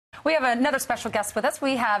We have another special guest with us.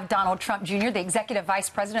 We have Donald Trump Jr., the Executive Vice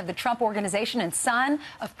President of the Trump Organization and son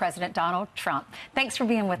of President Donald Trump. Thanks for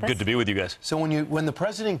being with us. Good to be with you guys. So when the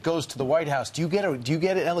president goes to the White House, do you get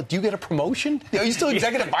a promotion? Are you still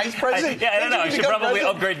Executive Vice President? I don't know. I should probably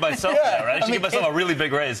upgrade myself now, right? I should give myself a really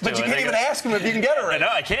big raise, too. But you can't even ask him if you can get a raise. No,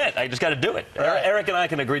 I can't. I just got to do it. Right. Eric and I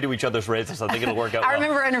can agree to each other's raises. I think it'll work out well. I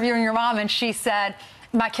remember interviewing your mom, and she said,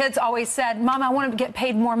 my kids always said, Mom, I want to get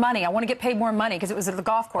paid more money. I want to get paid more money, because it was at the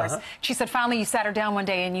golf course. She said, finally, you sat her down one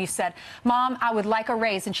day and you said, Mom, I would like a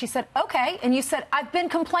raise. And she said, okay. And you said, I've been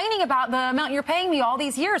complaining about the amount you're paying me all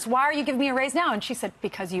these years. Why are you giving me a raise now? And she said,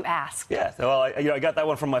 because you asked. Yeah, well, I got that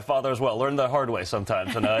one from my father as well. Learn the hard way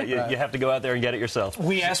sometimes. And you have to go out there and get it yourself.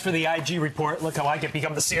 We asked for the IG report. Look how I get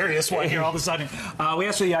become the serious one here all of a sudden. We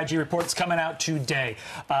asked for the IG report. It's coming out today.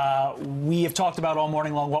 We have talked about all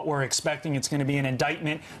morning long what we're expecting. It's going to be an indictment,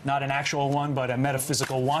 not an actual one, but a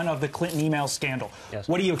metaphysical one of the Clinton email scandal. Yes.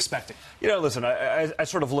 What are you expecting? You know, listen, I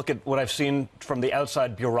sort of look at what I've seen from the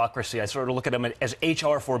outside bureaucracy. I sort of look at them as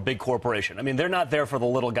HR for a big corporation. I mean, they're not there for the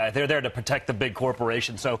little guy. They're there to protect the big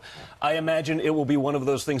corporation. So I imagine it will be one of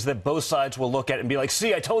those things that both sides will look at and be like,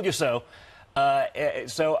 see, I told you so.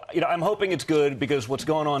 So, you know, I'm hoping it's good, because what's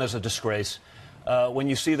going on is a disgrace. When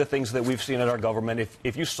you see the things that we've seen in our government,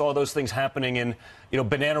 if you saw those things happening in,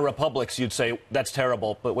 banana republics, you'd say that's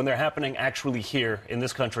terrible. But when they're happening actually here in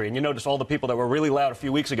this country, and you notice all the people that were really loud a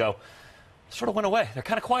few weeks ago sort of went away. They're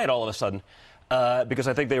kind of quiet all of a sudden. Because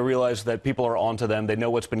I think they realize that people are onto them. They know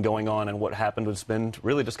what's been going on, and what happened has been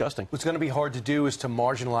really disgusting. What's going to be hard to do is to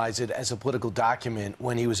marginalize it as a political document.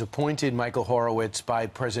 When he was appointed, Michael Horowitz, by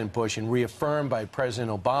President Bush and reaffirmed by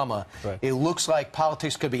President Obama, It looks like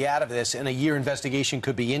politics could be out of this, and a year investigation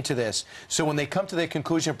could be into this. So when they come to their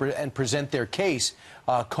conclusion and present their case,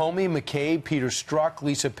 Comey, McCabe, Peter Strzok,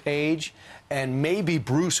 Lisa Page, and maybe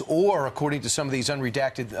Bruce Orr, according to some of these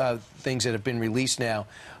unredacted things that have been released now,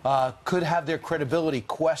 could have their credibility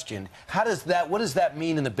questioned. What does that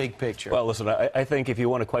mean in the big picture? Well, listen, I think if you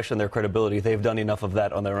want to question their credibility, they've done enough of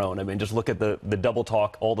that on their own. I mean, just look at the double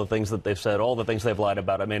talk, all the things that they've said, all the things they've lied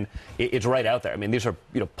about. I mean, it's right out there. I mean, these are,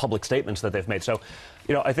 public statements that they've made. So,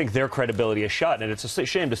 I think their credibility is shot, and it's a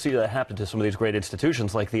shame to see that happen to some of these great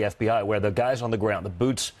institutions like the FBI, where the guys on the ground, the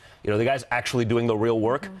boots, the guys actually doing the real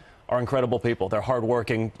work, are incredible people. They're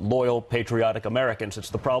hardworking, loyal, patriotic Americans.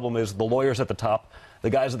 The problem is the lawyers at the top, the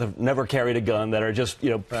guys that have never carried a gun, that are just,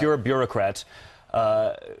 pure bureaucrats.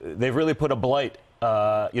 They've really put a blight,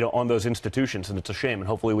 on those institutions, and it's a shame. And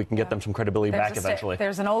hopefully we can get them some credibility back eventually.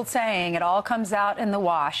 There's an old saying, it all comes out in the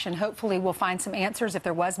wash, and hopefully we'll find some answers if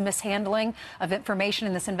there was mishandling of information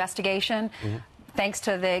in this investigation. Thanks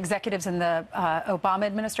to the executives in the Obama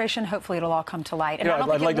administration, hopefully it'll all come to light. And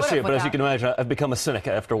I'd like to see it, but as you can imagine, I've become a cynic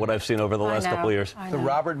after what I've seen over the last couple of years. The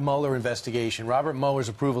Robert Mueller investigation. Robert Mueller's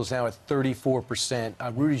approval is now at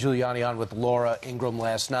 34%. Rudy Giuliani, on with Laura Ingraham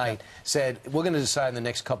last night, said, we're going to decide in the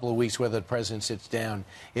next couple of weeks whether the president sits down.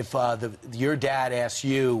 If your dad asks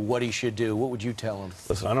you what he should do, what would you tell him?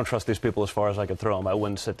 Listen, I don't trust these people as far as I could throw them. I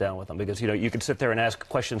wouldn't sit down with them, because, you could sit there and ask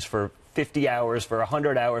questions for 50 hours, for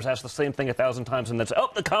 100 hours, ask the same thing 1,000 times, and then say, oh,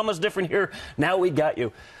 the comma's different here, now we got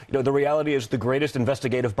you. The reality is the greatest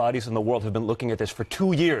investigative bodies in the world have been looking at this for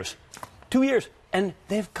 2 years. 2 years. And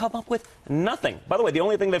they've come up with nothing. By the way, the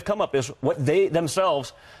only thing they've come up is what they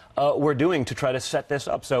themselves were doing to try to set this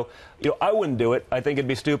up. So, I wouldn't do it. I think it'd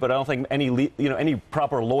be stupid. I don't think any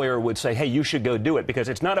proper lawyer would say, hey, you should go do it, because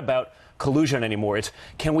it's not about collusion anymore. It's,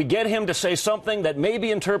 can we get him to say something that may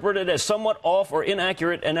be interpreted as somewhat off or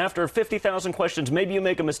inaccurate, and after 50,000 questions, maybe you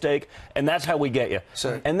make a mistake, and that's how we get you.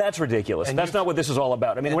 And that's ridiculous. And that's not what this is all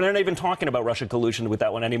about. I mean, we're not even talking about Russian collusion with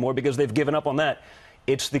that one anymore, because they've given up on that.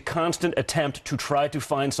 It's the constant attempt to try to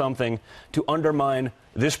find something to undermine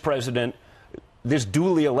this president, this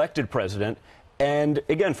duly elected president. And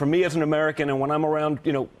again, for me as an American, and when I'm around,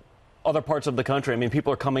 other parts of the country, I mean,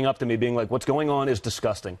 people are coming up to me being like, what's going on is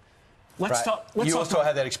disgusting. You also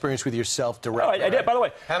had that experience with yourself directly. I did, by the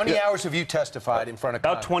way. How many hours have you testified in front of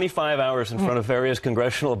Congress? About 25 hours in front of various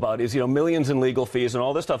congressional bodies, millions in legal fees and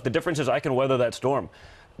all this stuff. The difference is I can weather that storm.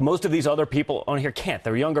 Most of these other people on here can't.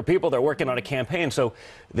 They're younger people. They're working on a campaign. So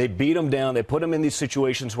they beat them down. They put them in these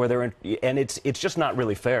situations where they're in, and it's just not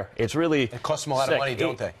really fair. It's really It costs them a lot of money,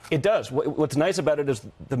 don't they? It does. What's nice about it is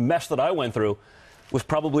the mess that I went through was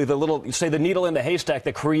probably the needle in the haystack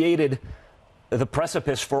that created the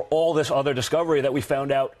precipice for all this other discovery that we found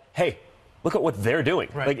out, hey, Look at what they're doing.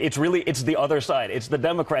 Right. Like, it's the other side. It's the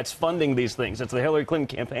Democrats funding these things. It's the Hillary Clinton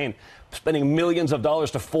campaign spending millions of dollars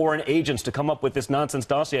to foreign agents to come up with this nonsense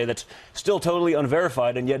dossier that's still totally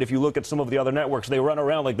unverified. And yet, if you look at some of the other networks, they run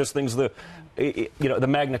around like this thing's the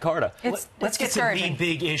Magna Carta. Let's get to the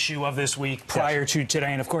big issue of this week prior to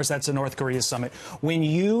today. And, of course, that's the North Korea summit. When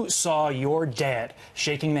you saw your dad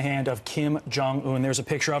shaking the hand of Kim Jong-un, there's a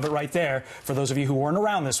picture of it right there for those of you who weren't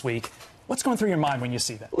around this week. What's going through your mind when you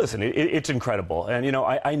see that? Listen, it's incredible. And,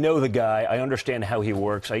 I know the guy. I understand how he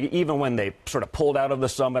works. Even when they sort of pulled out of the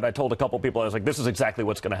summit, I told a couple people, I was like, this is exactly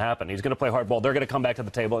what's going to happen. He's going to play hardball. They're going to come back to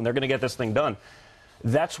the table, and they're going to get this thing done.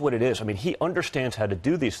 That's what it is. I mean, he understands how to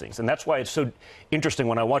do these things. And that's why it's so interesting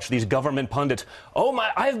when I watch these government pundits. Oh,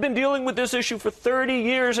 my, I've been dealing with this issue for 30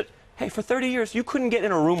 years. Hey, for 30 years, you couldn't get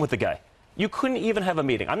in a room with the guy. You couldn't even have a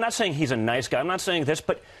meeting. I'm not saying he's a nice guy. I'm not saying this,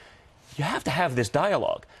 but you have to have this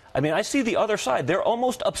dialogue. I mean, I see the other side. They're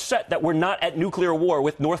almost upset that we're not at nuclear war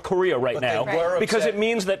with North Korea right now because it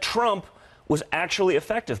means that Trump was actually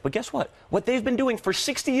effective. But guess what? What they've been doing for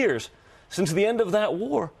 60 years, since the end of that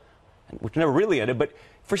war, which never really ended, but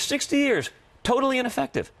for 60 years, totally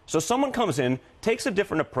ineffective. So someone comes in, takes a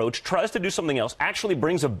different approach, tries to do something else, actually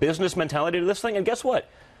brings a business mentality to this thing, and guess what?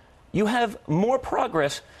 You have more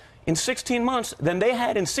progress in 16 months than they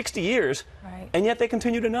had in 60 years, and yet they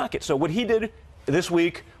continue to knock it. So what he did this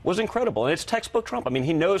week was incredible, and it's textbook Trump. I mean,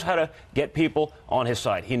 he knows how to get people on his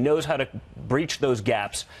side. He knows how to breach those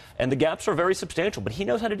gaps, and the gaps are very substantial, but he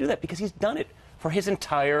knows how to do that because he's done it for his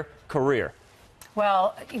entire career.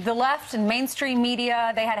 Well, the left and mainstream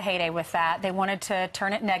media, they had a heyday with that. They wanted to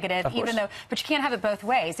turn it negative, even though, but you can't have it both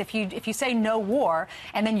ways. If you say no war,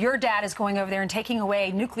 and then your dad is going over there and taking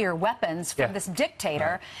away nuclear weapons from this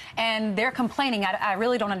dictator, and they're complaining, I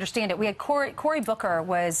really don't understand it. We had Cory Booker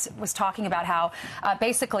was talking about how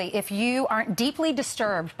basically if you aren't deeply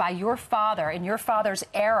disturbed by your father and your father's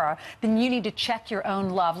era, then you need to check your own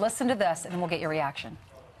love. Listen to this, and then we'll get your reaction.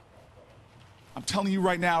 I'm telling you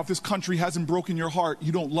right now, if this country hasn't broken your heart,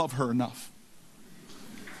 you don't love her enough.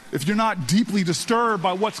 If you're not deeply disturbed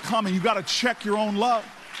by what's coming, you got to check your own love.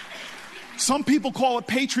 Some people call it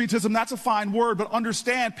patriotism. That's a fine word, but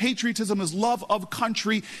understand patriotism is love of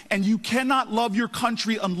country, and you cannot love your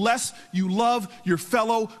country unless you love your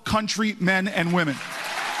fellow countrymen and women.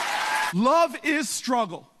 Love is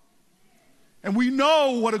struggle. And we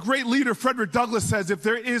know what a great leader, Frederick Douglass, says, if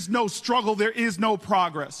there is no struggle, there is no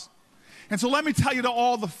progress. And so let me tell you to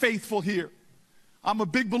all the faithful here, I'm a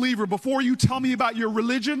big believer, before you tell me about your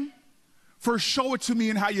religion, first show it to me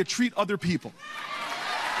in how you treat other people.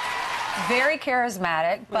 Very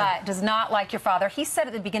charismatic, but does not like your father. He said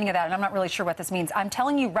at the beginning of that, and I'm not really sure what this means, I'm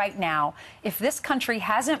telling you right now, if this country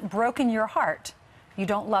hasn't broken your heart, you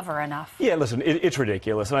don't love her enough. Yeah, listen, it's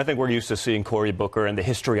ridiculous. And I think we're used to seeing Cory Booker and the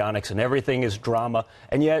histrionics and everything is drama.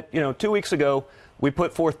 And yet, 2 weeks ago, we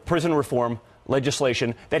put forth prison reform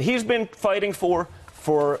legislation that he's been fighting for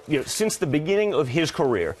since the beginning of his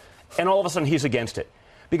career, and all of a sudden he's against it.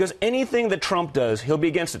 Because anything that Trump does, he'll be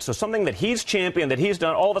against it. So something that he's championed, that he's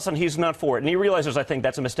done, all of a sudden he's not for it. And he realizes, I think,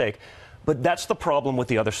 that's a mistake. But that's the problem with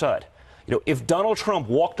the other side. If Donald Trump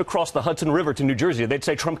walked across the Hudson River to New Jersey, they'd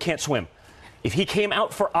say Trump can't swim. If he came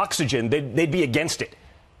out for oxygen, they'd be against it.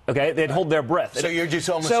 Okay, they'd hold their breath. So you're just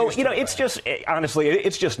almost it's just, honestly,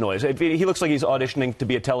 it's just noise. He looks like he's auditioning to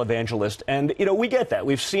be a televangelist. And, we get that.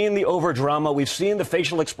 We've seen the over-drama. We've seen the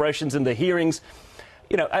facial expressions in the hearings.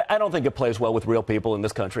 I don't think it plays well with real people in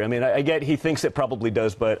this country. I mean, I get he thinks it probably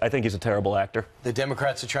does, but I think he's a terrible actor. The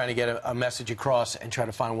Democrats are trying to get a message across and try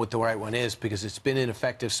to find what the right one is because it's been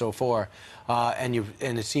ineffective so far. And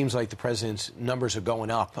it seems like the president's numbers are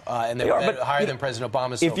going up. And they're higher than President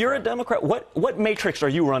Obama's. If you're a Democrat, what matrix are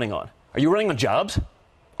you running on? Are you running on jobs?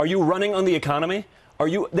 Are you running on the economy?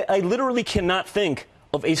 I literally cannot think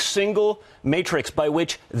of a single matrix by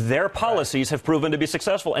which their policies have proven to be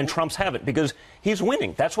successful and Trump's haven't, because he's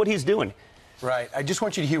winning. That's what he's doing. Right. I just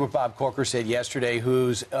want you to hear what Bob Corker said yesterday,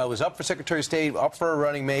 who was up for Secretary of State, up for a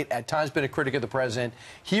running mate, at times been a critic of the president.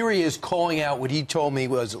 Here he is calling out what he told me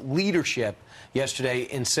was leadership yesterday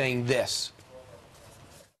in saying this.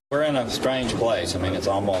 We're in a strange place. I mean, it's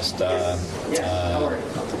almost,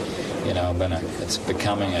 it's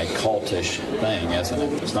becoming a cultish thing, isn't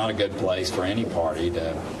it? It's not a good place for any party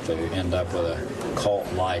to end up with a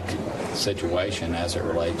cult-like situation as it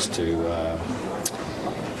relates to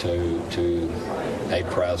a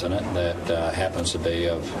president that happens to be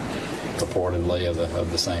purportedly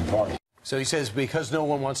of the same party. So he says because no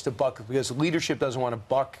one wants to buck, because leadership doesn't want to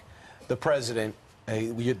buck the president,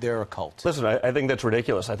 They're a cult. Listen, I think that's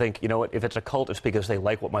ridiculous. I think, you know what, if it's a cult, it's because they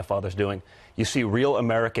like what my father's doing. You see real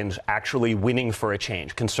Americans actually winning for a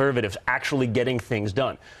change, conservatives actually getting things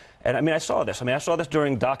done. And I mean, I saw this. I saw this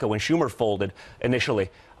during DACA when Schumer folded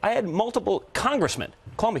initially. I had multiple congressmen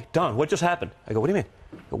call me, Don, what just happened? I go, what do you mean?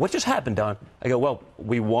 I go, what just happened, Don? I go, well,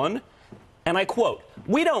 we won. And I quote,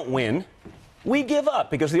 we don't win. We give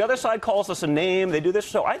up because the other side calls us a name. They do this.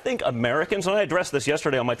 So I think Americans, and I addressed this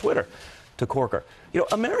yesterday on my Twitter to Corker,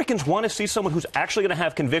 Americans want to see someone who's actually going to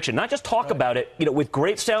have conviction, not just talk about it, with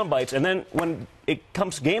great sound bites. And then when it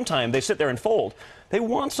comes game time, they sit there and fold. They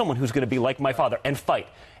want someone who's going to be like my father and fight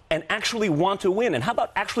and actually want to win. And how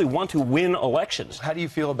about actually want to win elections? How do you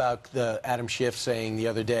feel about Adam Schiff saying the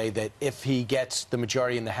other day that if he gets the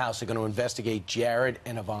majority in the House, they're going to investigate Jared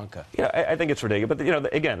and Ivanka? Yeah, I think it's ridiculous.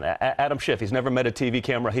 But, again, Adam Schiff, he's never met a TV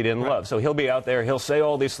camera he didn't love. So he'll be out there, he'll say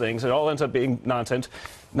all these things. It all ends up being nonsense.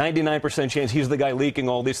 99% chance he's the guy leaking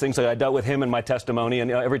all these things. I dealt with him in my testimony, and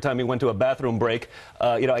every time he went to a bathroom break,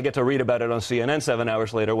 I get to read about it on CNN 7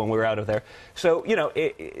 hours later when we were out of there. So,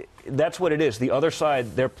 that's what it is. The other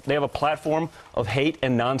side, they have a platform of hate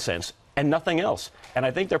and nonsense and nothing else. And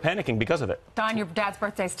I think they're panicking because of it. Don, your dad's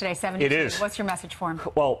birthday is today, 72. It is. What's your message for him?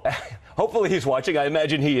 Well, hopefully he's watching. I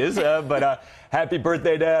imagine he is. But happy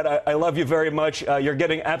birthday, Dad. I love you very much. You're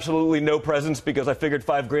getting absolutely no presents because I figured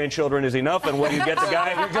 5 grandchildren is enough. And when you get the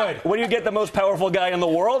guy, you're good. When you get the most powerful guy in the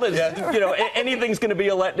world, anything's going to be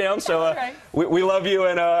a letdown. So we love you,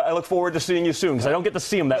 and I look forward to seeing you soon because I don't get to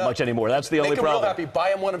see him that much anymore. That's the only problem. Make him real happy.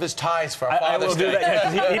 Buy him one of his ties for our Father's Day. I will do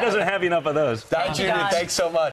that because he doesn't have enough of those. Don Jr., thanks so much.